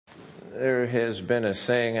There has been a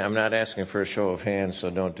saying, I'm not asking for a show of hands, so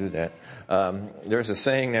don't do that. There's a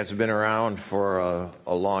saying that's been around for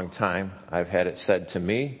a long time. I've had it said to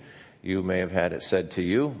me. You may have had it said to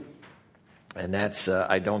you. And that's,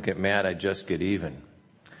 I don't get mad, I just get even.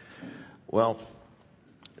 Well,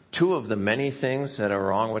 two of the many things that are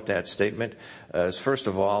wrong with that statement is, first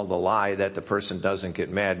of all, the lie that the person doesn't get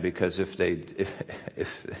mad, because if they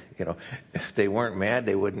weren't mad,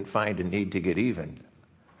 they wouldn't find a need to get even.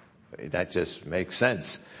 That just makes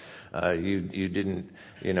sense. You didn't,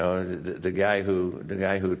 the guy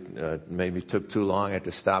who maybe took too long at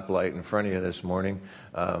the stoplight in front of you this morning,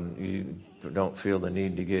 you don't feel the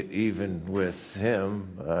need to get even with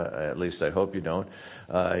him. At least I hope you don't.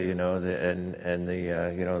 The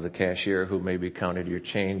cashier who maybe counted your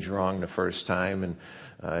change wrong the first time, and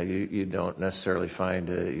you don't necessarily find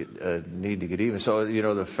a need to get even. So,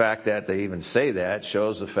 the fact that they even say that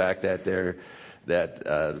shows the fact that they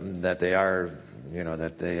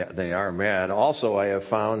are mad. Also, I have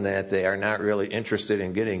found that they are not really interested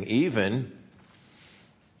in getting even,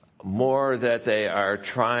 more that they are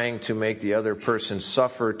trying to make the other person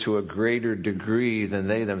suffer to a greater degree than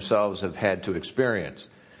they themselves have had to experience.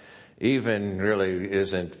 Even really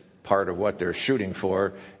isn't part of what they're shooting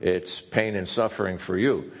for. It's pain and suffering for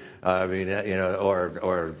you. Or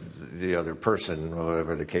the other person,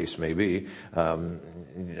 whatever the case may be.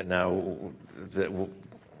 Now,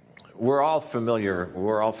 we're all familiar,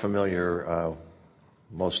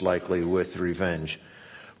 most likely with revenge.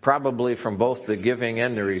 Probably from both the giving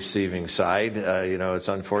and the receiving side. It's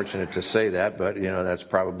unfortunate to say that, but, that's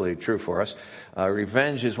probably true for us.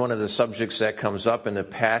 Revenge is one of the subjects that comes up in the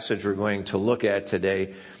passage we're going to look at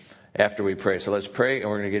today after we pray. So let's pray, and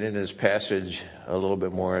we're going to get into this passage a little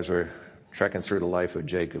bit more as we're trekking through the life of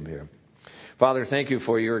Jacob here. Father, thank you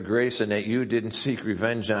for your grace and that you didn't seek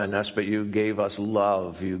revenge on us, but you gave us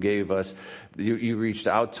love. You reached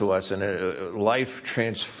out to us in a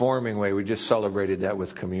life-transforming way. We just celebrated that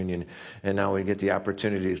with communion. And now we get the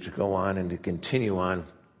opportunity to go on and to continue on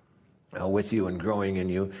with you and growing in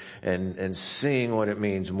you and seeing what it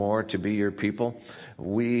means more to be your people.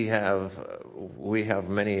 We have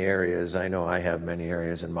many areas. I know I have many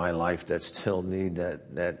areas in my life that still need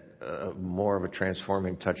that more of a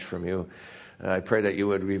transforming touch from you. I pray that you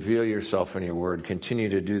would reveal yourself in your word. Continue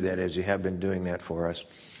to do that as you have been doing that for us.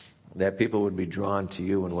 That people would be drawn to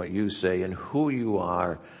you and what you say and who you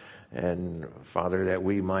are. And Father, that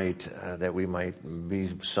we might be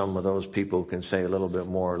some of those people who can say a little bit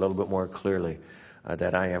more clearly,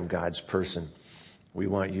 that I am God's person. We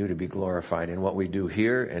want you to be glorified in what we do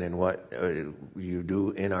here and in what you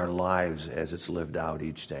do in our lives as it's lived out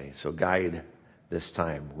each day. So guide this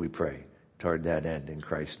time, we pray, toward that end in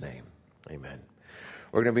Christ's name. Amen.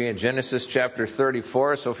 We're going to be in Genesis chapter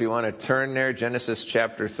 34, so if you want to turn there, Genesis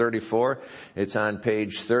chapter 34, it's on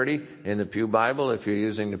page 30 in the Pew Bible, if you're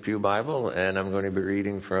using the Pew Bible, and I'm going to be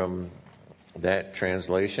reading from that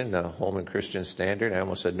translation, the Holman Christian Standard. I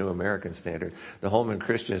almost said New American Standard. The Holman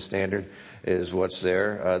Christian Standard is what's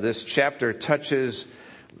there. This chapter touches,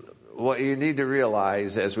 what you need to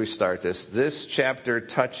realize as we start this chapter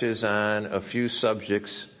touches on a few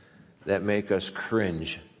subjects that make us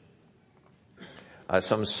cringe.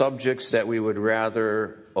 Some subjects that we would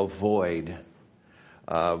rather avoid.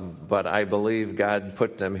 But I believe God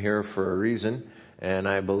put them here for a reason, and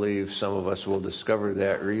I believe some of us will discover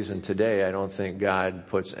that reason today. I don't think God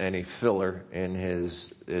puts any filler in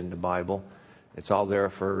the Bible. It's all there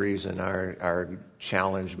for a reason. Our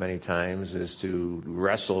challenge many times is to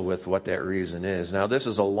wrestle with what that reason is. Now, this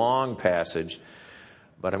is a long passage,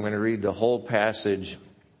 but I'm going to read the whole passage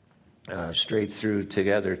straight through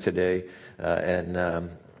together today.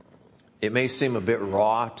 It may seem a bit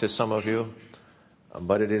raw to some of you,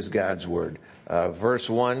 but it is God's word. Verse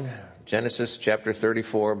 1, Genesis chapter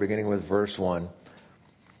 34, beginning with verse 1.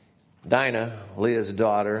 Dinah, Leah's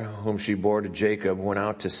daughter, whom she bore to Jacob, went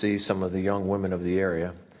out to see some of the young women of the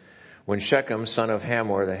area. When Shechem, son of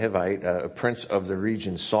Hamor the Hivite, a prince of the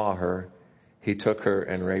region, saw her, he took her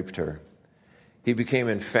and raped her. He became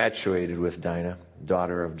infatuated with Dinah,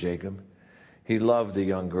 daughter of Jacob. He loved the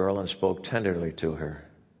young girl and spoke tenderly to her.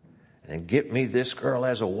 And get me this girl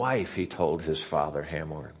as a wife, he told his father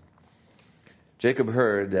Hamor. Jacob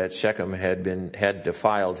heard that Shechem had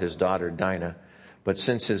defiled his daughter Dinah, but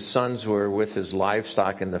since his sons were with his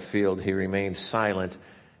livestock in the field, he remained silent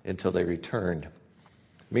until they returned.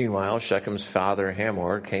 Meanwhile, Shechem's father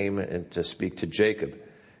Hamor came to speak to Jacob.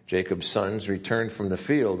 Jacob's sons returned from the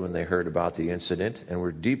field when they heard about the incident and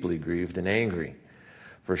were deeply grieved and angry.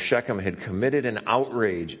 For Shechem had committed an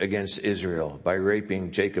outrage against Israel by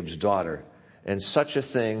raping Jacob's daughter, and such a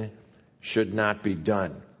thing should not be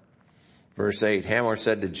done. Verse 8, Hamor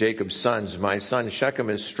said to Jacob's sons, my son Shechem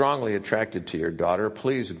is strongly attracted to your daughter.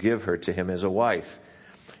 Please give her to him as a wife.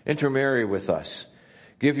 Intermarry with us.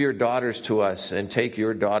 Give your daughters to us and take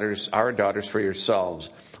our daughters for yourselves.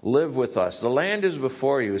 Live with us. The land is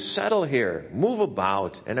before you. Settle here, move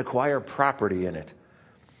about, and acquire property in it.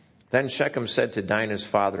 Then Shechem said to Dinah's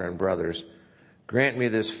father and brothers, grant me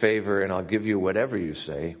this favor and I'll give you whatever you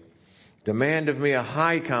say. Demand of me a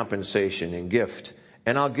high compensation and gift,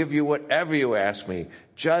 and I'll give you whatever you ask me.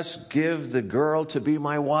 Just give the girl to be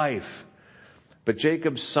my wife. But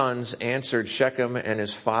Jacob's sons answered Shechem and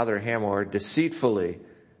his father Hamor deceitfully,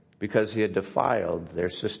 because he had defiled their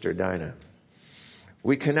sister Dinah.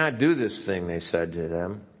 We cannot do this thing, they said to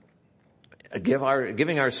them.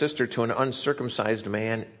 Giving our sister to an uncircumcised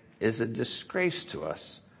man is a disgrace to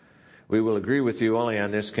us. We will agree with you only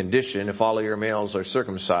on this condition, if all of your males are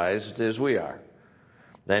circumcised as we are.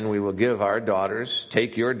 Then we will give our daughters,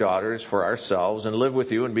 take your daughters for ourselves, and live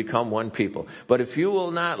with you and become one people. But if you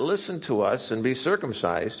will not listen to us and be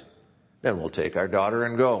circumcised, then we'll take our daughter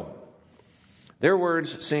and go. Their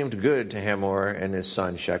words seemed good to Hamor and his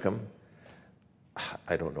son Shechem.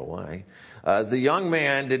 I don't know why. The young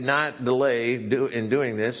man did not delay in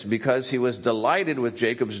doing this because he was delighted with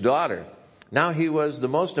Jacob's daughter. Now he was the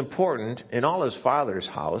most important in all his father's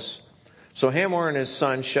house. So Hamor and his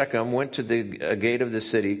son Shechem went to the gate of the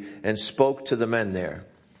city and spoke to the men there.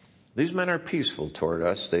 These men are peaceful toward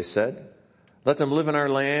us, they said. Let them live in our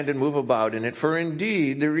land and move about in it, for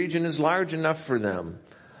indeed the region is large enough for them.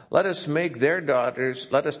 Let us take their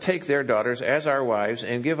daughters as our wives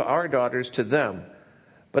and give our daughters to them.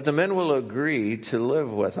 But the men will agree to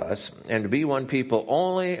live with us and be one people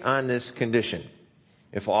only on this condition,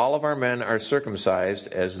 if all of our men are circumcised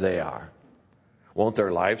as they are. Won't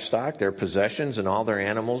their livestock, their possessions, and all their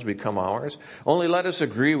animals become ours? Only let us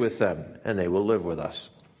agree with them, and they will live with us.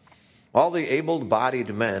 All the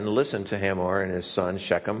able-bodied men listened to Hamor and his son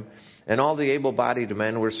Shechem, and all the able-bodied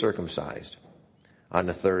men were circumcised. On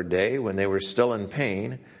the third day, when they were still in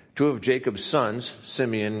pain, two of Jacob's sons,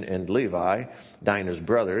 Simeon and Levi, Dinah's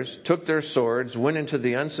brothers, took their swords, went into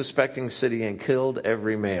the unsuspecting city, and killed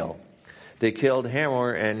every male. They killed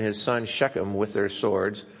Hamor and his son Shechem with their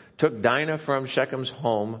swords, took Dinah from Shechem's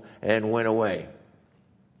home, and went away.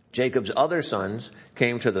 Jacob's other sons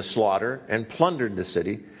came to the slaughter and plundered the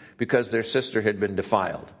city because their sister had been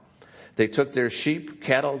defiled. They took their sheep,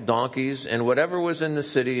 cattle, donkeys, and whatever was in the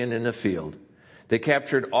city and in the field. They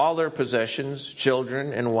captured all their possessions,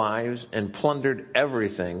 children and wives, and plundered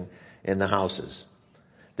everything in the houses.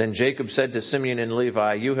 Then Jacob said to Simeon and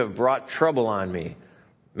Levi, you have brought trouble on me,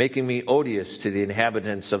 making me odious to the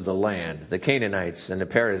inhabitants of the land, the Canaanites and the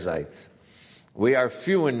Perizzites. We are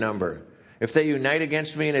few in number. If they unite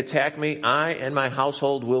against me and attack me, I and my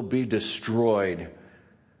household will be destroyed.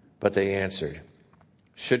 But they answered,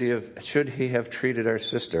 should he have treated our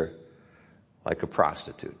sister like a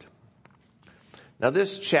prostitute? Now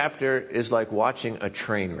this chapter is like watching a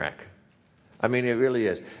train wreck. I mean, it really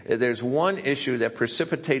is. There's one issue that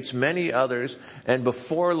precipitates many others, and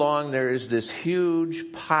before long there is this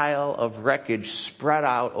huge pile of wreckage spread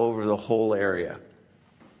out over the whole area.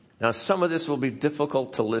 Now some of this will be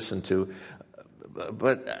difficult to listen to,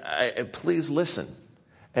 but please listen.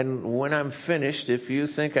 And when I'm finished, if you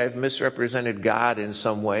think I've misrepresented God in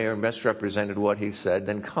some way or misrepresented what he said,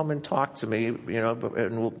 then come and talk to me, and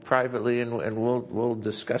we'll privately and we'll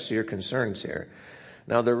discuss your concerns here.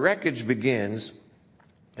 Now the wreckage begins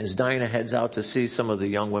as Dinah heads out to see some of the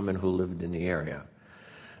young women who lived in the area.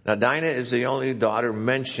 Now Dinah is the only daughter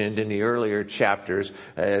mentioned in the earlier chapters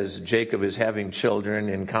as Jacob is having children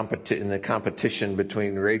in the competition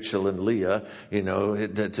between Rachel and Leah,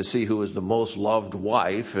 to see who is the most loved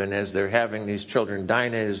wife. And as they're having these children,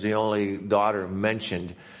 Dinah is the only daughter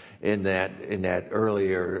mentioned in that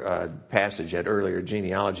earlier passage, that earlier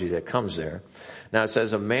genealogy that comes there. Now it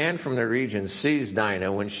says, a man from the region sees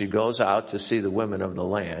Dinah when she goes out to see the women of the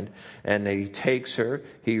land, and he takes her,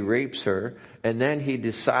 he rapes her, and then he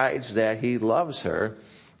decides that he loves her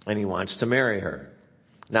and he wants to marry her.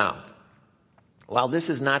 Now, while this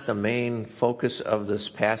is not the main focus of this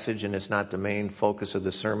passage and it's not the main focus of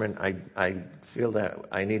the sermon, I feel that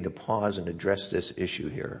I need to pause and address this issue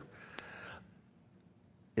here.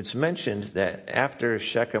 It's mentioned that after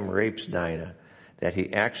Shechem rapes Dinah, that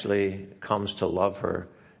he actually comes to love her,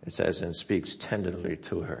 it says, and speaks tenderly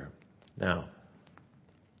to her. Now,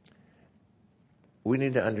 we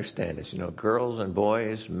need to understand this. Girls and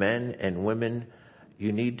boys, men and women,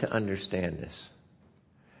 you need to understand this.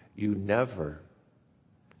 You never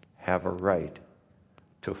have a right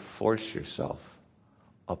to force yourself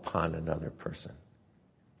upon another person.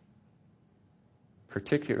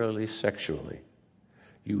 particularly sexually.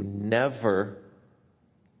 You never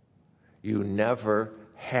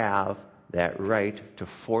have that right to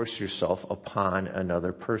force yourself upon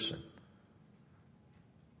another person.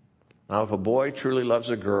 Now, if a boy truly loves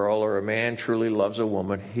a girl or a man truly loves a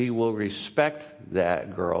woman, he will respect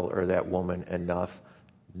that girl or that woman enough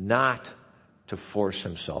not to force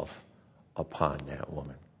himself upon that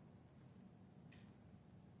woman.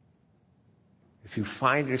 If you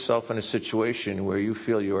find yourself in a situation where you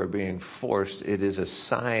feel you are being forced, it is a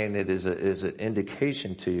sign, it is an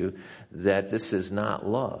indication to you that this is not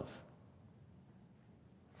love.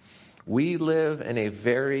 We live in a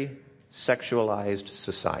very sexualized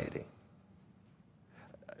society.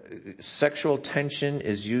 Sexual tension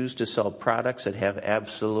is used to sell products that have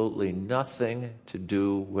absolutely nothing to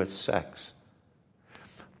do with sex.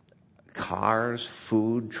 Cars,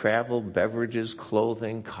 food, travel, beverages,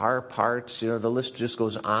 clothing, car parts, the list just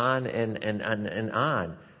goes on and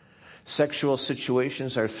on. Sexual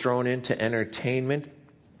situations are thrown into entertainment,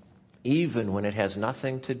 even when it has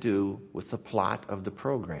nothing to do with the plot of the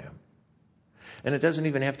program. And it doesn't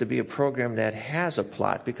even have to be a program that has a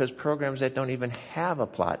plot, because programs that don't even have a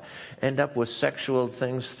plot end up with sexual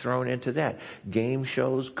things thrown into that. Game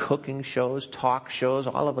shows, cooking shows, talk shows,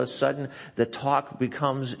 all of a sudden the talk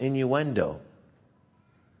becomes innuendo.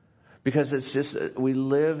 Because it's just, we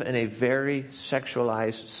live in a very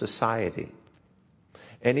sexualized society.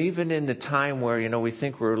 And even in the time where, we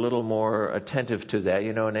think we're a little more attentive to that,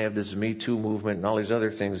 and they have this Me Too movement and all these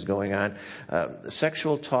other things going on,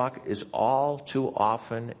 sexual talk is all too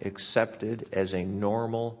often accepted as a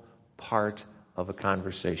normal part of a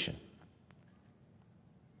conversation.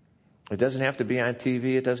 It doesn't have to be on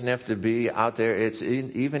TV. It doesn't have to be out there. It's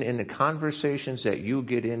even in the conversations that you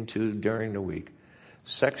get into during the week.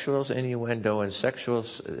 Sexual innuendo and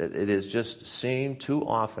it is just seen too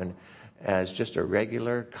often as just a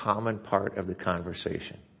regular, common part of the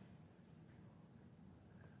conversation.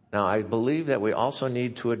 Now, I believe that we also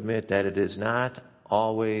need to admit that it is not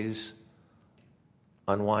always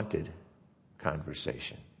unwanted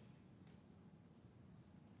conversation.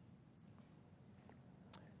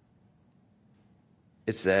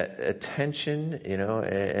 It's that attention,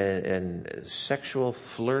 and sexual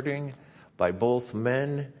flirting by both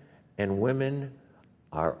men and women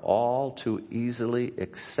are all too easily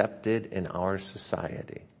accepted in our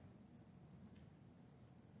society.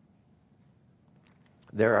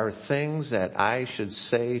 There are things that I should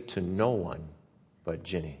say to no one but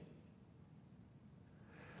Ginny.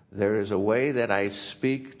 There is a way that I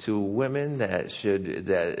speak to women that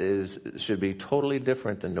should be totally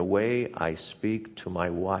different than the way I speak to my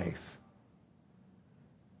wife.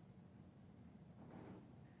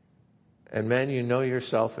 And men, you know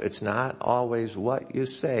yourself, it's not always what you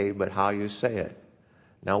say, but how you say it.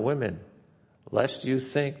 Now women, lest you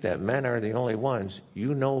think that men are the only ones,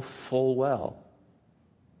 you know full well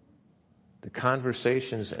the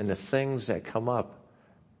conversations and the things that come up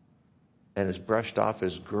and is brushed off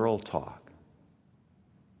as girl talk.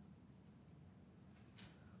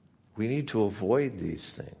 We need to avoid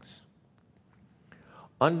these things.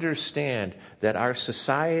 Understand that our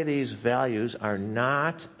society's values are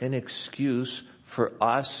not an excuse for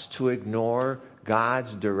us to ignore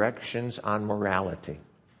God's directions on morality.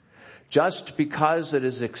 Just because it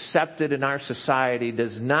is accepted in our society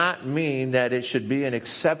does not mean that it should be an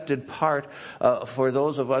accepted part for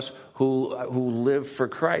those of us who live for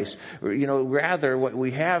Christ. Rather what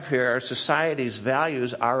we have here, our society's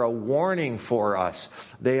values are a warning for us.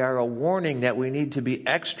 They are a warning that we need to be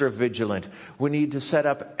extra vigilant. We need to set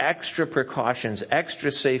up extra precautions,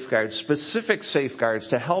 extra safeguards, specific safeguards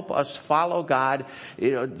to help us follow God,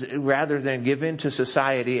 rather than give in to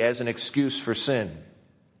society as an excuse for sin.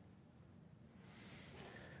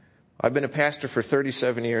 I've been a pastor for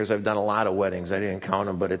 37 years. I've done a lot of weddings. I didn't count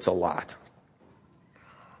them, but it's a lot.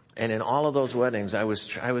 And in all of those weddings, I was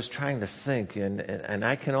trying to think, and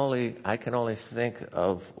I can only think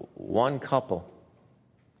of one couple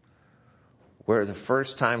where the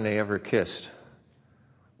first time they ever kissed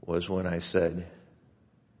was when I said,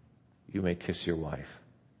 "You may kiss your wife."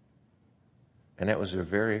 And that was their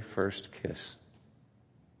very first kiss.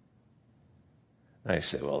 And I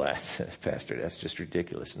said, "Well, Pastor, that's just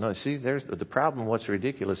ridiculous." No, see, there's the problem. What's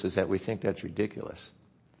ridiculous is that we think that's ridiculous.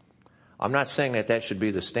 I'm not saying that should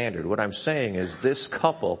be the standard. What I'm saying is this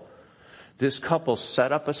couple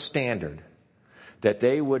set up a standard that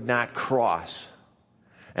they would not cross.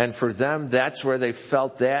 And for them, that's where they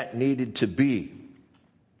felt that needed to be.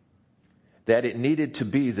 That it needed to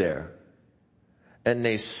be there. And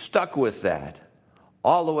they stuck with that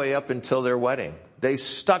all the way up until their wedding. They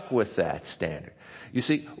stuck with that standard. You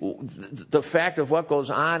see, the fact of what goes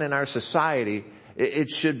on in our society, it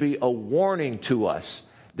should be a warning to us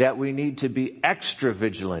that we need to be extra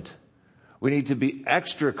vigilant. We need to be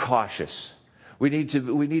extra cautious. We need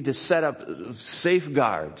to set up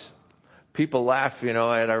safeguards. People laugh,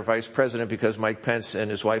 at our vice president because Mike Pence and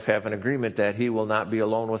his wife have an agreement that he will not be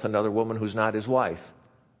alone with another woman who's not his wife.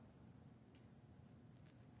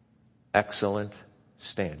 Excellent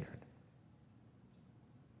standard.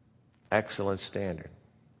 Excellent standard.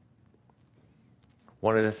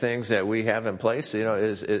 One of the things that we have in place,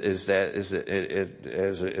 is that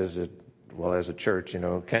as a church,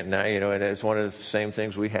 Kent and I, and it's one of the same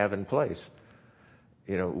things we have in place.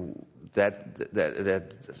 That's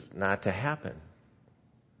not to happen.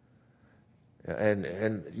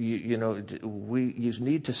 And you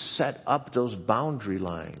need to set up those boundary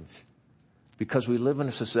lines, because we live in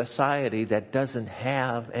a society that doesn't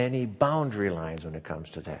have any boundary lines when it comes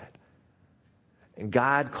to that. And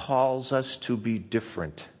God calls us to be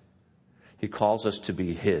different. He calls us to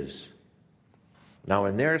be His. Now,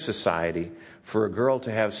 in their society, for a girl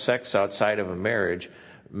to have sex outside of a marriage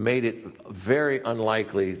made it very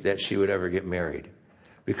unlikely that she would ever get married,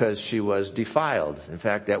 because she was defiled. In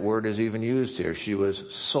fact, that word is even used here. She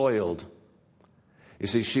was soiled. You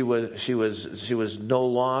see, she was no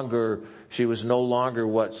longer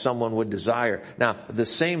what someone would desire. Now, the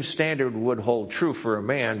same standard would hold true for a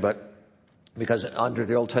man, but because under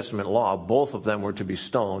the Old Testament law, both of them were to be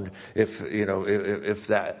stoned. If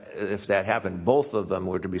that happened, both of them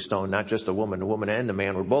were to be stoned, not just the woman. The woman and the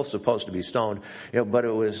man were both supposed to be stoned. But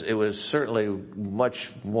it was certainly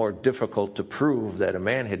much more difficult to prove that a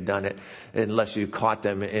man had done it unless you caught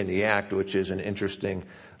them in the act, which is an interesting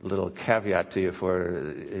little caveat to you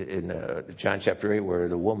in John chapter 8, where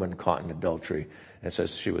the woman caught in adultery. It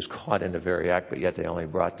says she was caught in the very act, but yet they only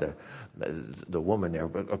brought the woman there.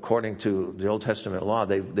 But according to the Old Testament law,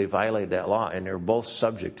 they violated that law, and they're both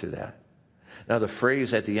subject to that. Now, the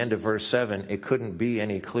phrase at the end of verse 7, it couldn't be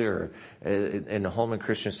any clearer. In the Holman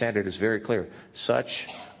Christian Standard, it's very clear. Such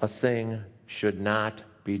a thing should not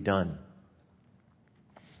be done.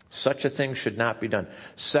 Such a thing should not be done.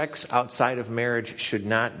 Sex outside of marriage should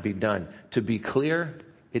not be done. To be clear,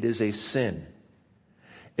 it is a sin.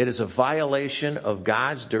 It is a violation of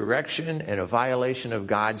God's direction and a violation of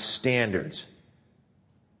God's standards.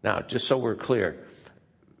 Now, just so we're clear,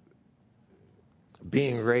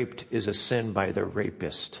 being raped is a sin by the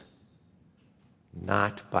rapist,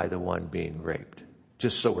 not by the one being raped.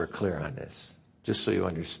 Just so we're clear on this. Just so you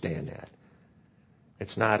understand that.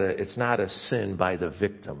 It's not a sin by the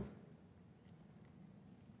victim.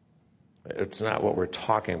 It's not what we're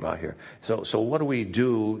talking about here. So what do we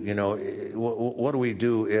do, what do we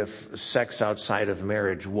do if sex outside of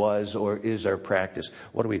marriage was or is our practice?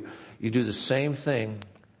 You do the same thing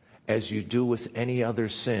as you do with any other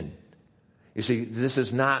sin. You see, this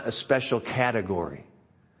is not a special category.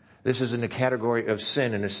 This is in the category of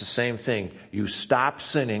sin, and it's the same thing. You stop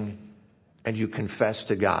sinning and you confess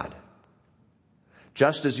to God.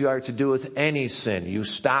 Just as you are to do with any sin, you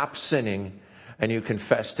stop sinning and you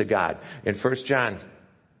confess to God. In 1 John,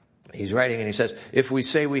 he's writing and he says, if we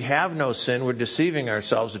say we have no sin, we're deceiving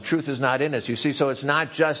ourselves. The truth is not in us. You see, so it's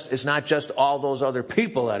not just all those other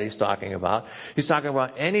people that he's talking about. He's talking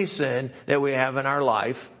about any sin that we have in our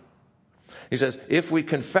life. He says, if we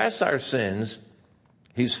confess our sins,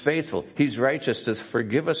 He's faithful. He's righteous to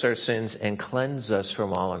forgive us our sins and cleanse us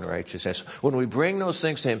from all unrighteousness. When we bring those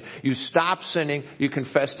things to Him, you stop sinning, you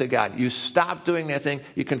confess to God. You stop doing that thing,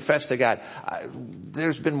 you confess to God.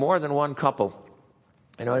 There's been more than one couple.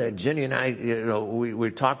 Ginny and I,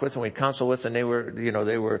 we talked with and we counseled with, and they were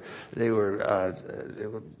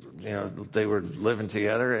living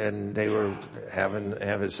together and they were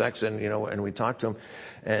having sex, and we talked to them,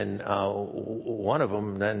 and one of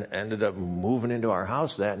them then ended up moving into our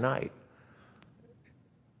house that night.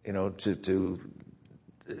 It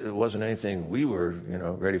wasn't anything we were,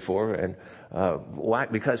 ready for, and why?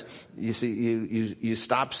 Because you see, you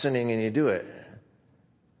stop sinning and you do it.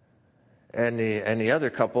 And the other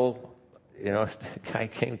couple, the guy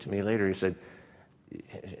came to me later. He said,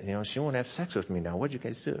 she won't have sex with me now. What'd you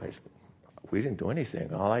guys do? I said, we didn't do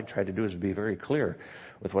anything. All I tried to do is be very clear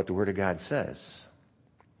with what the Word of God says.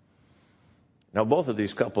 Now, both of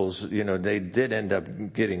these couples, they did end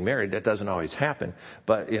up getting married. That doesn't always happen.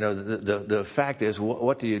 But, the fact is,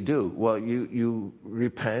 what do you do? Well, you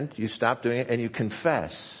repent, you stop doing it, and you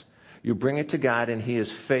confess. You bring it to God, and He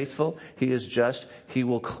is faithful. He is just. He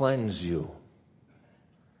will cleanse you.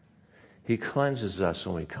 He cleanses us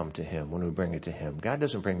when we come to Him, when we bring it to Him. God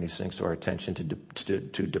doesn't bring these things to our attention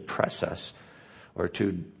to depress us or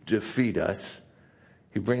to defeat us.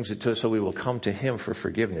 He brings it to us so we will come to him for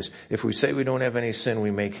forgiveness. If we say we don't have any sin,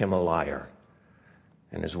 we make him a liar,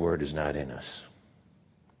 and his word is not in us.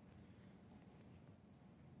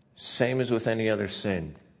 Same as with any other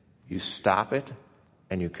sin. You stop it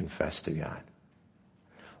and you confess to God.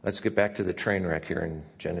 Let's get back to the train wreck here in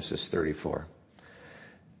Genesis 34.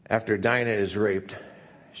 After Dinah is raped,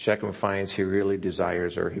 Shechem finds he really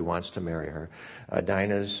desires her. He wants to marry her.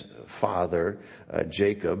 Dinah's father,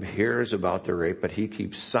 Jacob, hears about the rape, but he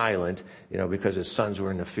keeps silent, because his sons were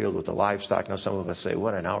in the field with the livestock. Now, some of us say,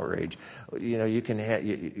 what an outrage. You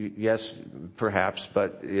can yes, perhaps,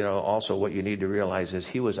 but, also what you need to realize is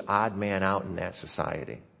he was odd man out in that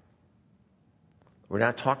society. We're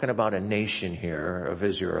not talking about a nation here of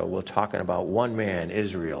Israel. We're talking about one man,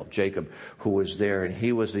 Israel, Jacob, who was there, and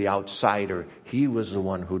he was the outsider. He was the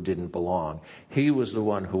one who didn't belong. He was the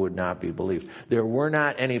one who would not be believed. There were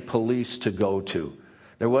not any police to go to.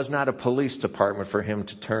 There was not a police department for him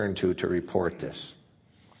to turn to report this.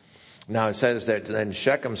 Now it says that then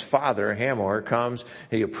Shechem's father, Hamor, comes,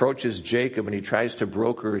 he approaches Jacob and he tries to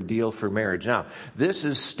broker a deal for marriage. Now, this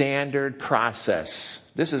is standard process.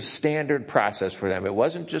 This is standard process for them. It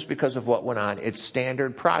wasn't just because of what went on. It's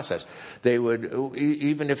standard process. They would,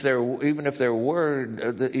 even if there were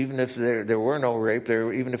no rape,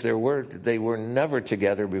 they were never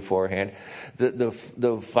together beforehand.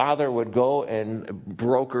 The father would go and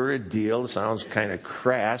broker a deal. Sounds kind of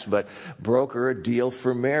crass, but broker a deal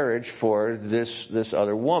for marriage for this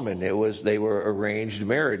other woman. They were arranged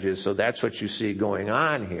marriages. So that's what you see going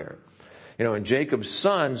on here. And Jacob's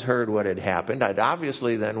sons heard what had happened. It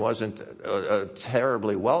obviously then wasn't a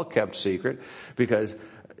terribly well-kept secret, because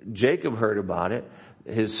Jacob heard about it.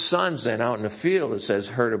 His sons then out in the field, it says,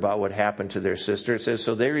 heard about what happened to their sister. It says,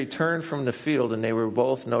 so they returned from the field and they were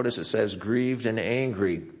both, notice it says, grieved and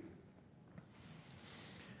angry.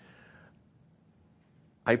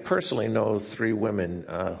 I personally know 3 women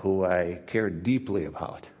who I care deeply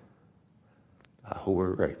about, who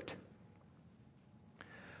were raped.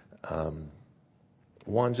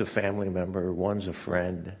 One's a family member, one's a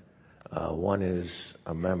friend, one is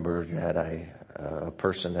a member a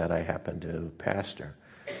person that I happen to pastor.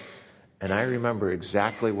 And I remember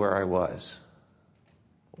exactly where I was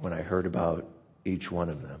when I heard about each one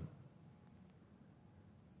of them.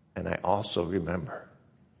 And I also remember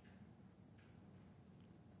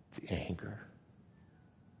the anger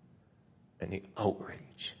and the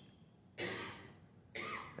outrage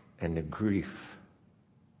and the grief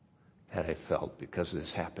that I felt because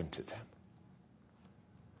this happened to them.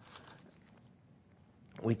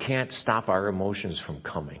 We can't stop our emotions from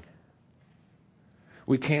coming.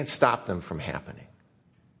 We can't stop them from happening.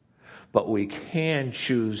 But we can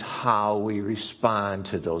choose how we respond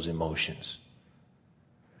to those emotions.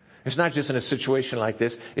 It's not just in a situation like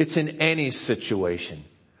this. It's in any situation.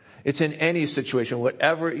 It's in any situation.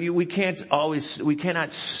 We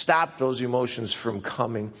cannot stop those emotions from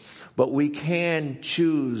coming, but we can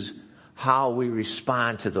choose how we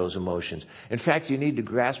respond to those emotions. In fact, you need to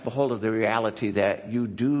grasp a hold of the reality that you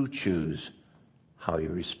do choose how you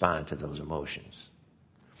respond to those emotions.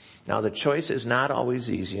 Now, the choice is not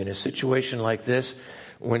always easy. In a situation like this,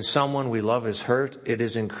 when someone we love is hurt, it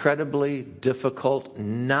is incredibly difficult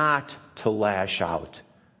not to lash out.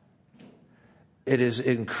 It is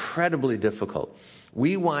incredibly difficult.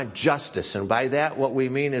 We want justice, and by that what we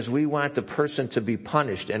mean is we want the person to be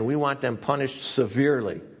punished, and we want them punished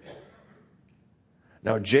severely.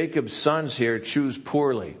 Now, Jacob's sons here choose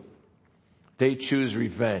poorly. They choose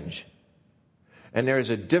revenge. And there is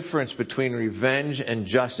a difference between revenge and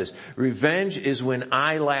justice. Revenge is when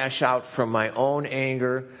I lash out from my own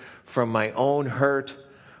anger, from my own hurt,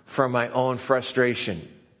 from my own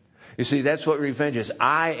frustration. You see, that's what revenge is.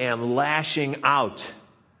 I am lashing out.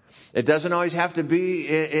 It doesn't always have to be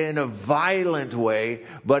in a violent way,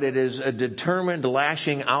 but it is a determined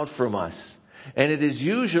lashing out from us. And it is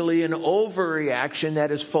usually an overreaction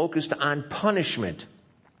that is focused on punishment.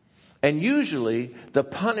 And usually the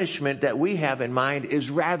punishment that we have in mind is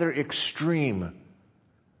rather extreme.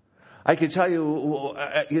 I can tell you,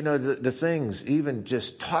 the things, even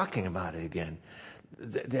just talking about it again,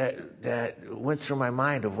 that went through my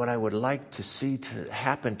mind of what I would like to see to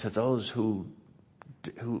happen to those who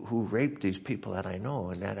rape these people that I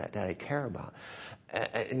know and that I care about.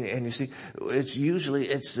 And you see, it's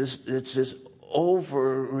this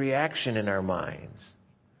overreaction in our minds,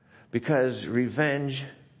 because revenge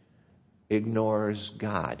ignores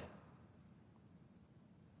God.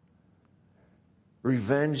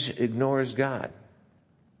 Revenge ignores God.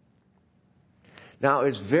 Now,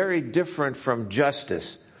 it's very different from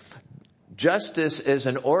justice. Justice is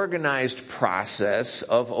an organized process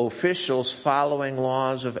of officials following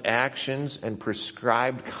laws of actions and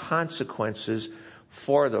prescribed consequences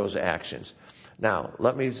for those actions. Now,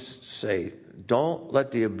 let me say, don't let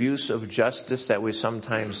the abuse of justice that we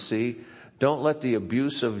sometimes see, don't let the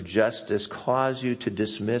abuse of justice cause you to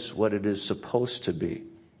dismiss what it is supposed to be.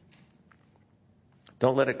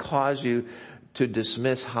 Don't let it cause you to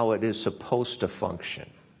dismiss how it is supposed to function.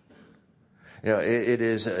 You know, it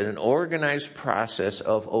is an organized process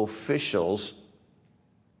of officials,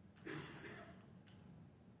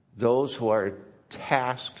 those who are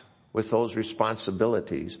tasked with those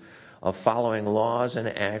responsibilities of following laws and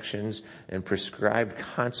actions and prescribed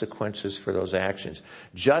consequences for those actions.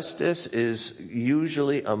 Justice is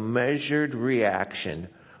usually a measured reaction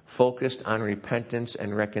focused on repentance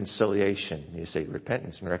and reconciliation. You say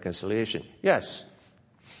repentance and reconciliation. Yes.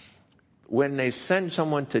 When they send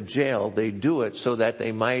someone to jail, they do it so that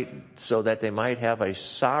they might have a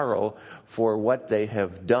sorrow for what they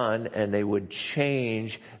have done, and they would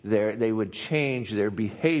change their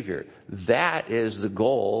behavior. That is the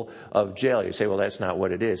goal of jail. You say, well, that's not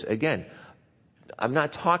what it is. Again, I'm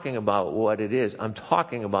not talking about what it is. I'm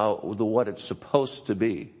talking about what it's supposed to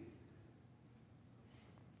be.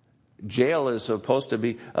 Jail is supposed to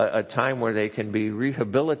be a time where they can be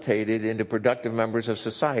rehabilitated into productive members of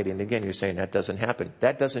society. And again, you're saying that doesn't happen.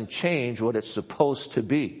 That doesn't change what it's supposed to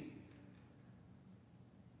be.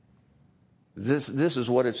 This is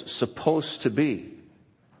what it's supposed to be.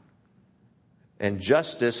 And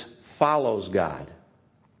justice follows God.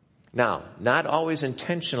 Now, not always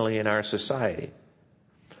intentionally in our society,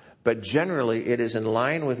 but generally it is in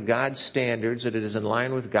line with God's standards, it is in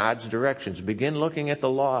line with God's directions. Begin looking at the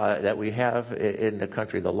law that we have in the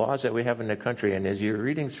country, the laws that we have in the country, and as you're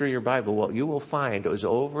reading through your Bible, what you will find is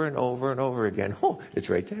over and over and over again,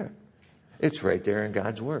 it's right there. It's right there in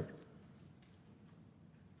God's Word.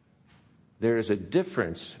 There is a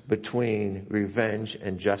difference between revenge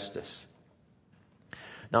and justice.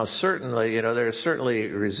 Now certainly, there is certainly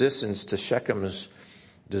resistance to Shechem's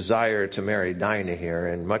desire to marry Dinah here,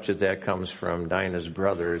 and much of that comes from Dinah's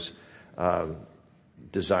brother's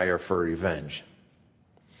desire for revenge.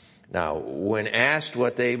 Now, when asked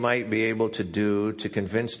what they might be able to do to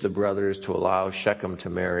convince the brothers to allow Shechem to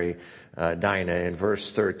marry Dinah, in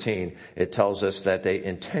verse 13, it tells us that they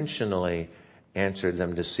intentionally answered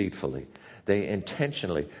them deceitfully. They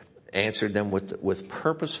intentionally answered them with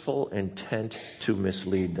purposeful intent to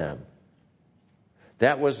mislead them.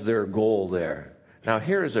 That was their goal there. Now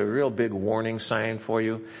here is a real big warning sign for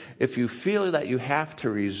you. If you feel that you have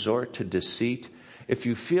to resort to deceit, if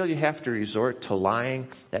you feel you have to resort to lying,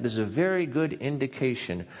 that is a very good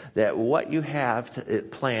indication that what you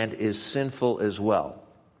have planned is sinful as well.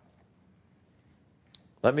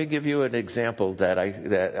 Let me give you an example that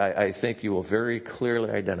I think you will very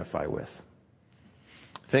clearly identify with.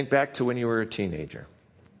 Think back to when you were a teenager.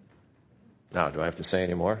 Now, do I have to say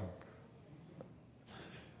any more?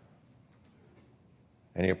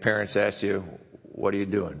 And your parents ask you, what are you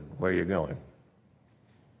doing? Where are you going?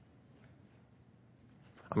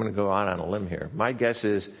 I'm going to go out on a limb here. My guess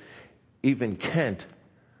is even Kent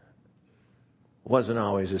wasn't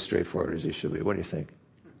always as straightforward as he should be. What do you think?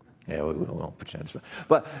 Yeah, we won't pretend.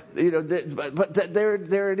 But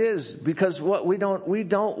there it is. Because what we don't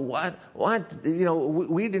want,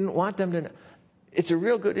 we didn't want them to. It's a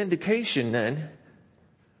real good indication then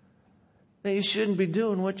that you shouldn't be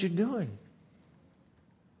doing what you're doing.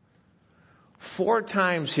 4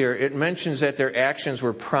 times here, it mentions that their actions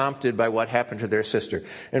were prompted by what happened to their sister.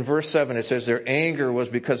 In verse 7, it says their anger was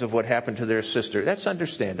because of what happened to their sister. That's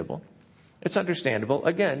understandable. It's understandable.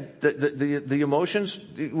 Again, the emotions,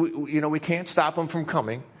 we can't stop them from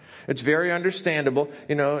coming. It's very understandable.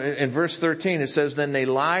 In verse 13, it says, then they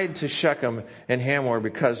lied to Shechem and Hamor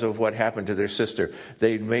because of what happened to their sister.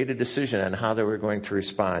 They made a decision on how they were going to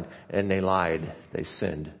respond, and they lied. They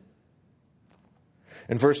sinned.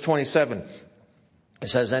 In verse 27, it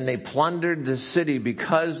says, and they plundered the city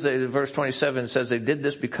verse 27 says they did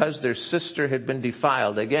this because their sister had been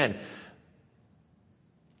defiled. Again,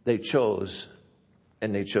 they chose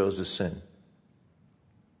to sin.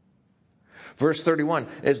 Verse 31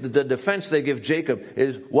 is the defense they give Jacob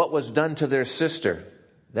is what was done to their sister.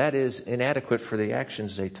 That is inadequate for the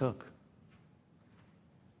actions they took.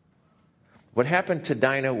 What happened to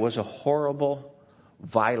Dinah was a horrible,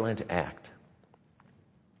 violent act.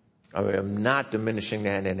 I'm not diminishing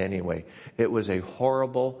that in any way. It was a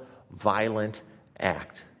horrible, violent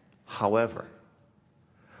act. However,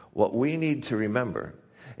 what we need to remember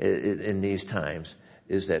in these times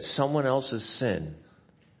is that someone else's sin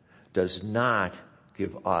does not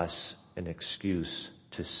give us an excuse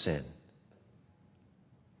to sin.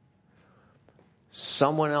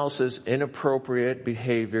 Someone else's inappropriate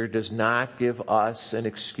behavior does not give us an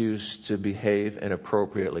excuse to behave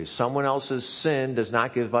inappropriately. Someone else's sin does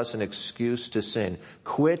not give us an excuse to sin.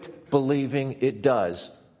 Quit believing it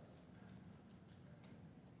does.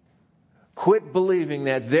 Quit believing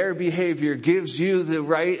that their behavior gives you the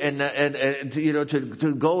right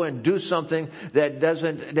to go and do something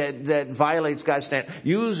that violates God's standard.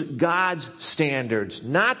 Use God's standards,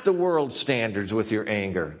 not the world's standards with your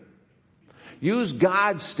anger. Use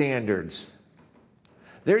God's standards.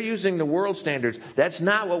 They're using the world's standards. That's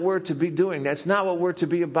not what we're to be doing. That's not what we're to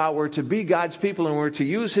be about. We're to be God's people and we're to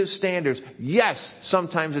use His standards. Yes,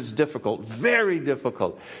 sometimes it's difficult, very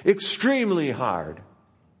difficult, extremely hard.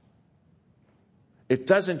 It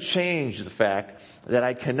doesn't change the fact that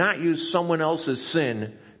I cannot use someone else's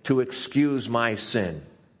sin to excuse my sin.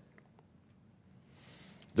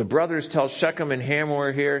 The brothers tell Shechem and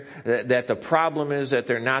Hamor here that the problem is that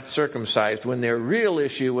they're not circumcised, when their real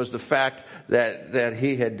issue was the fact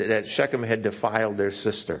that Shechem had defiled their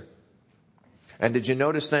sister. And did you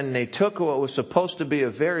notice then they took what was supposed to be a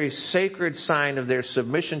very sacred sign of their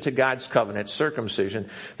submission to God's covenant, circumcision.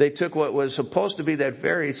 They took what was supposed to be that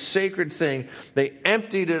very sacred thing, they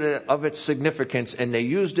emptied it of its significance, and they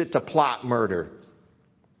used it to plot murder.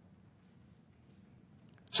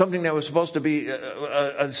 Something that was supposed to be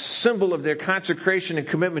a symbol of their consecration and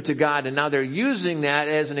commitment to God, and now they're using that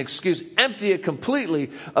as an excuse, empty it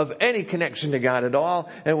completely of any connection to God at all,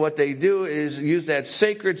 and what they do is use that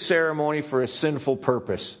sacred ceremony for a sinful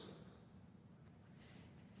purpose.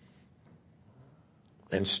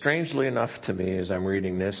 And strangely enough to me, as I'm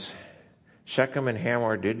reading this, Shechem and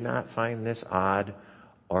Hamor did not find this odd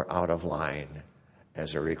or out of line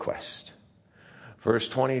as a request. Verse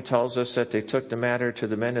 20 tells us that they took the matter to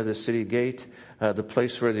the men of the city gate, the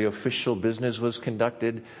place where the official business was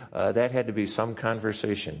conducted. That had to be some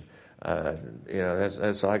conversation.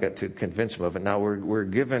 That's all I got to convince them of it. Now we're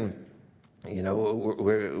given,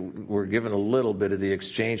 we're given a little bit of the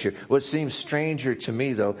exchange here. What seems stranger to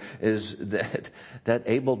me, though, is that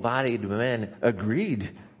able-bodied men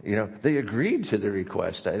agreed. They agreed to the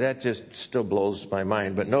request. That just still blows my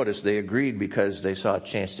mind. But notice they agreed because they saw a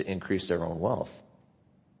chance to increase their own wealth.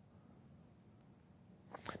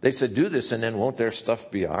 They said, do this, and then won't their stuff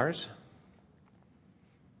be ours?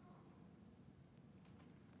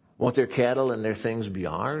 Won't their cattle and their things be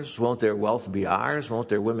ours? Won't their wealth be ours? Won't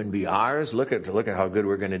their women be ours? Look at how good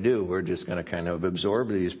we're going to do. We're just going to kind of absorb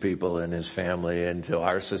these people and his family into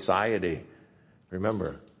our society.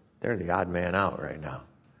 Remember, they're the odd man out right now.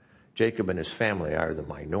 Jacob and his family are the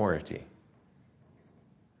minority.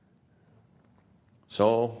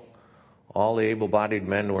 So, all the able-bodied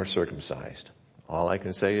men were circumcised. All I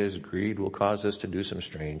can say is greed will cause us to do some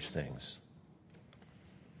strange things.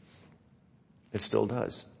 It still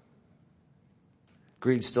does.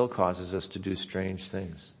 Greed still causes us to do strange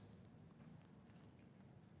things.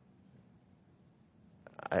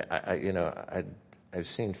 I've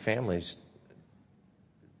seen families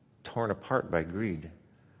torn apart by greed.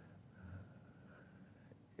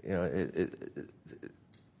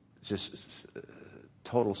 Just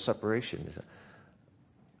total separation.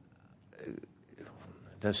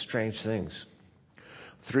 Does strange things.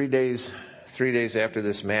 3 days after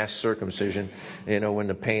this mass circumcision, when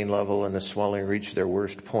the pain level and the swelling reached their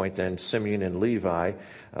worst point, then Simeon and Levi,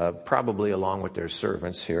 probably along with their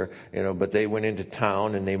servants here, but they went into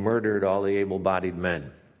town and they murdered all the able-bodied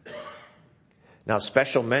men. Now,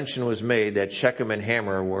 special mention was made that Shechem and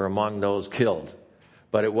Hamor were among those killed,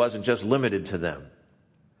 but it wasn't just limited to them.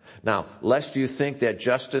 Now, lest you think that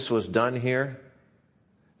justice was done here,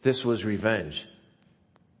 this was revenge.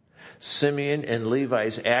 Simeon and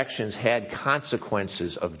Levi's actions had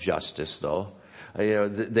consequences of justice, though.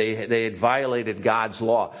 They had violated God's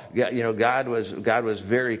law. God was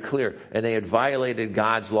very clear, and they had violated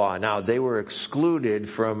God's law. Now they were excluded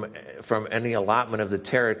from any allotment of the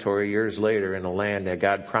territory years later in the land that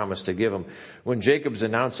God promised to give them. When Jacob's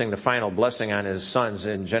announcing the final blessing on his sons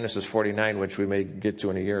in Genesis 49, which we may get to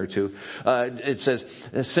in a year or two, it says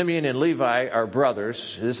Simeon and Levi are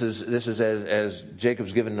brothers. This is as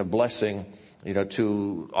Jacob's given the blessing,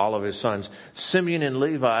 to all of his sons. Simeon and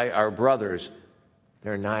Levi are brothers.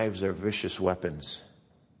 Their knives are vicious weapons.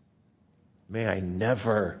 May I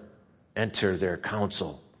never enter their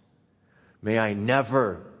council. May I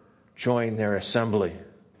never join their assembly.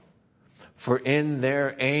 For in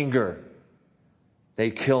their anger, they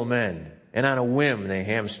kill men, and on a whim, they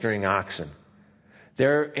hamstring oxen.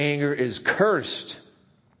 Their anger is cursed,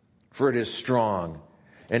 for it is strong,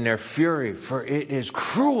 and their fury, for it is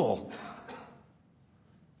cruel.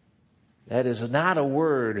 That is not a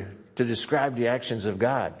word to describe the actions of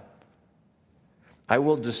God. I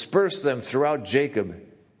will disperse them throughout Jacob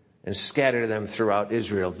and scatter them throughout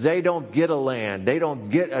Israel. They don't get a land. They don't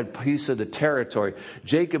get a piece of the territory.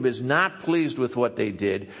 Jacob is not pleased with what they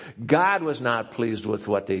did. God was not pleased with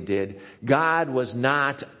what they did. God was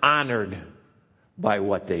not honored by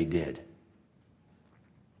what they did.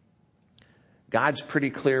 God's pretty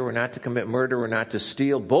clear. We're not to commit murder. We're not to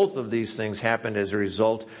steal. Both of these things happened as a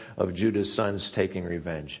result of Judah's sons taking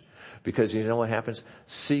revenge. Because you know what happens?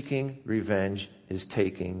 Seeking revenge is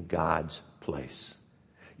taking God's place.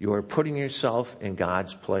 You are putting yourself in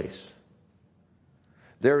God's place.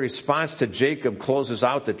 Their response to Jacob closes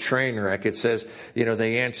out the train wreck. It says,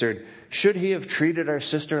 they answered, should he have treated our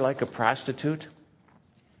sister like a prostitute?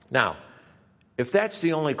 Now, if that's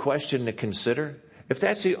the only question to consider,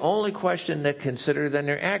 then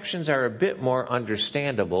their actions are a bit more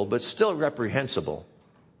understandable, but still reprehensible.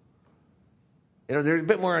 They're a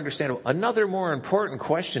bit more understandable. Another more important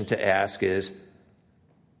question to ask is,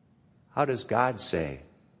 how does God say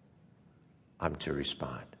I'm to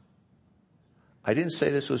respond? I didn't say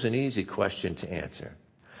this was an easy question to answer.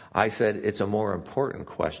 I said it's a more important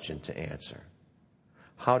question to answer.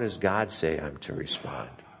 How does God say I'm to respond?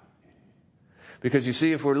 Because you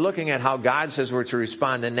see, if we're looking at how God says we're to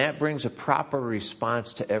respond, then that brings a proper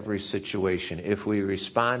response to every situation. If we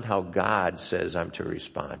respond how God says I'm to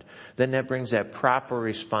respond, then that brings that proper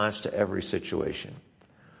response to every situation.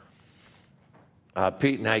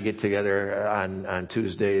 Pete and I get together on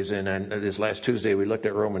Tuesdays, and on this last Tuesday we looked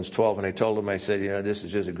at Romans 12, and I told him, I said, this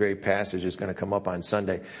is just a great passage. It's going to come up on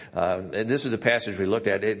Sunday. And this is the passage we looked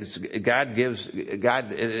at. It's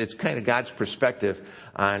kind of God's perspective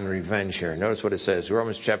on revenge here. Notice what it says,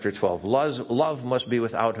 Romans chapter 12. Love must be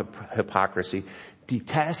without hypocrisy.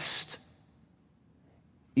 Detest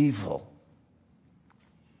evil.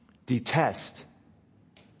 Detest.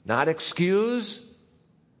 Not excuse.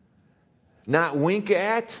 Not wink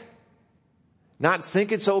at, not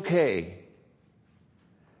think it's okay.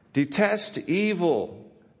 Detest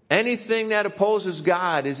evil. Anything that opposes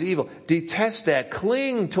God is evil. Detest that.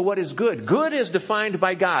 Cling to what is good. Good is defined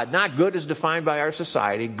by God. Not good as defined by our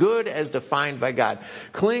society. Good as defined by God.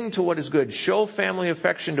 Cling to what is good. Show family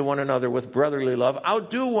affection to one another with brotherly love.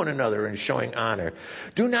 Outdo one another in showing honor.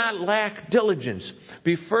 Do not lack diligence.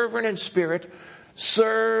 Be fervent in spirit.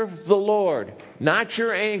 Serve the Lord, not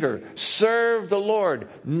your anger. Serve the Lord,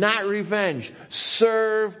 not revenge.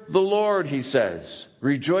 Serve the Lord, he says.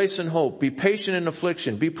 Rejoice in hope. Be patient in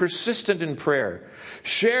affliction. Be persistent in prayer.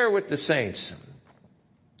 Share with the saints.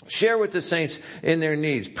 Share with the saints in their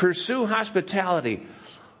needs. Pursue hospitality.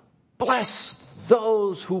 Bless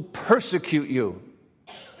those who persecute you.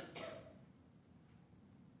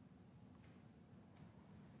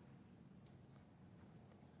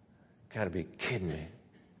 Gotta be kidding me.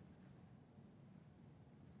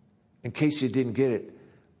 In case you didn't get it,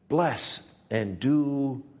 bless and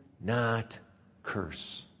do not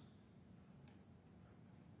curse.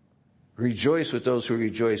 Rejoice with those who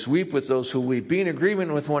rejoice. Weep with those who weep. Be in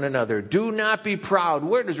agreement with one another. Do not be proud.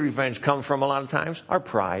 Where does revenge come from a lot of times? Our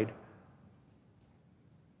pride.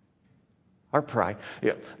 Our pride.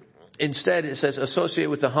 Yeah. Instead, it says, associate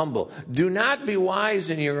with the humble. Do not be wise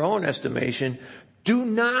in your own estimation. Do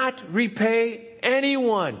not repay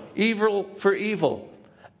anyone evil for evil.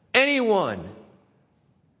 Anyone.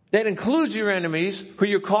 That includes your enemies who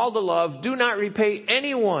you're called to love. Do not repay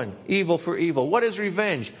anyone evil for evil. What is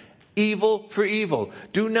revenge? Evil for evil.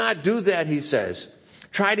 Do not do that, he says.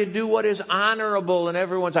 Try to do what is honorable in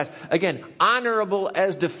everyone's eyes. Again, honorable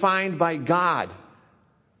as defined by God,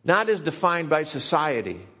 not as defined by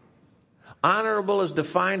society. Honorable as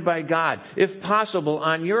defined by God. If possible,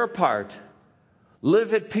 on your part,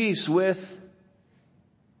 live at peace with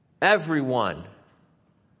everyone.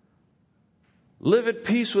 Live at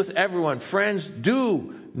peace with everyone. Friends,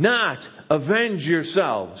 do not avenge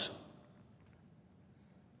yourselves.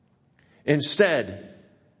 Instead,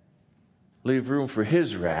 leave room for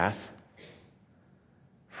his wrath,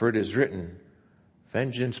 for it is written,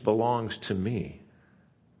 vengeance belongs to me.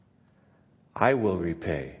 I will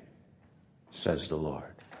repay, says the Lord.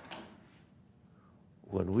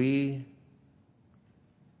 When we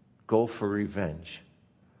go for revenge,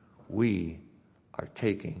 we are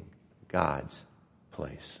taking God's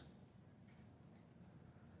place.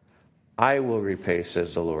 I will repay,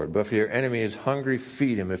 says the Lord. But if your enemy is hungry,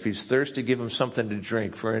 feed him. If he's thirsty, give him something to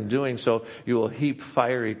drink. For in doing so, you will heap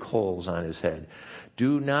fiery coals on his head.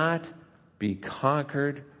 Do not be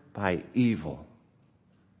conquered by evil.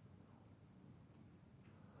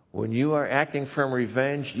 When you are acting from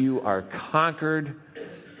revenge, you are conquered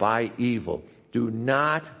by evil. Do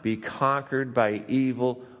not be conquered by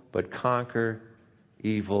evil, but conquer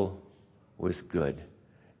evil with good.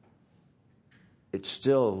 It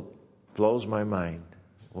still blows my mind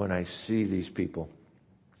when I see these people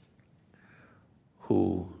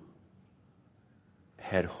who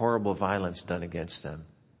had horrible violence done against them,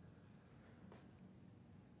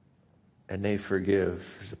 and they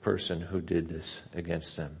forgive the person who did this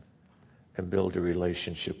against them and build a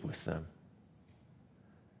relationship with them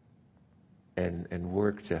and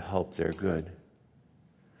work to help their good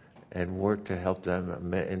and work to help them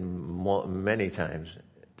many times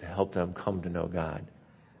to help them come to know God.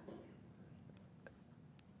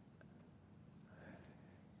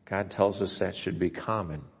 God tells us that should be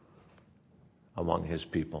common among his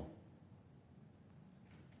people.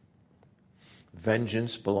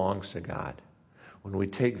 Vengeance belongs to God. When we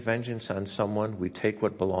take vengeance on someone, we take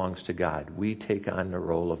what belongs to God. We take on the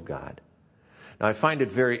role of God. Now, I find it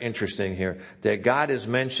very interesting here that God is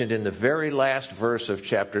mentioned in the very last verse of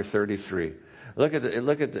chapter 33. Look at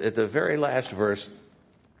the very last verse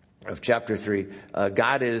of chapter 3.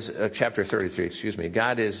 Chapter 33, excuse me.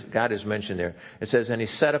 God is mentioned there. It says, and he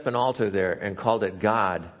set up an altar there and called it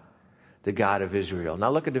God, the God of Israel. Now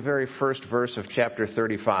look at the very first verse of chapter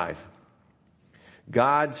 35.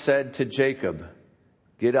 God said to Jacob,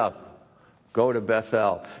 get up, go to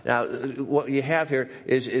Bethel. Now, what you have here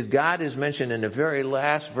is God is mentioned in the very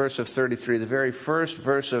last verse of 33, the very first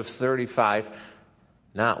verse of 35,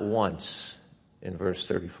 not once in verse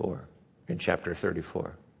 34, in chapter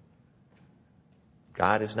 34.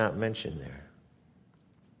 God is not mentioned there.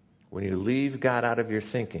 When you leave God out of your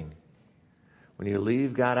thinking, when you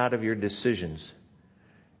leave God out of your decisions,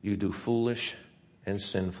 you do foolish and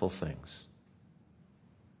sinful things.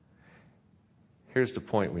 Here's the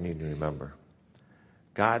point we need to remember.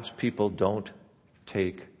 God's people don't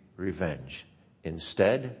take revenge.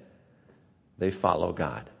 Instead, they follow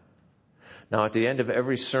God. Now, at the end of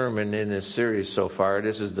every sermon in this series so far,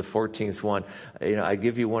 this is the 14th one, I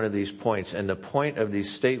give you one of these points. And the point of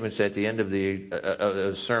these statements at the end of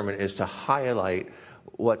the sermon is to highlight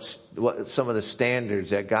what some of the standards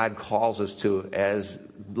that God calls us to as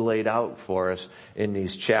laid out for us in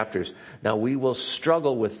these chapters. Now, we will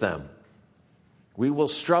struggle with them. We will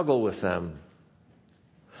struggle with them,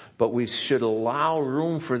 but we should allow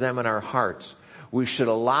room for them in our hearts. We should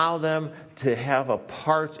allow them to have a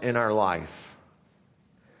part in our life.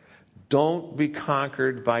 Don't be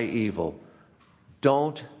conquered by evil.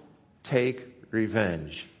 Don't take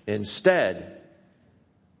revenge. Instead,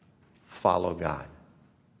 follow God.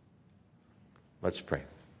 Let's pray.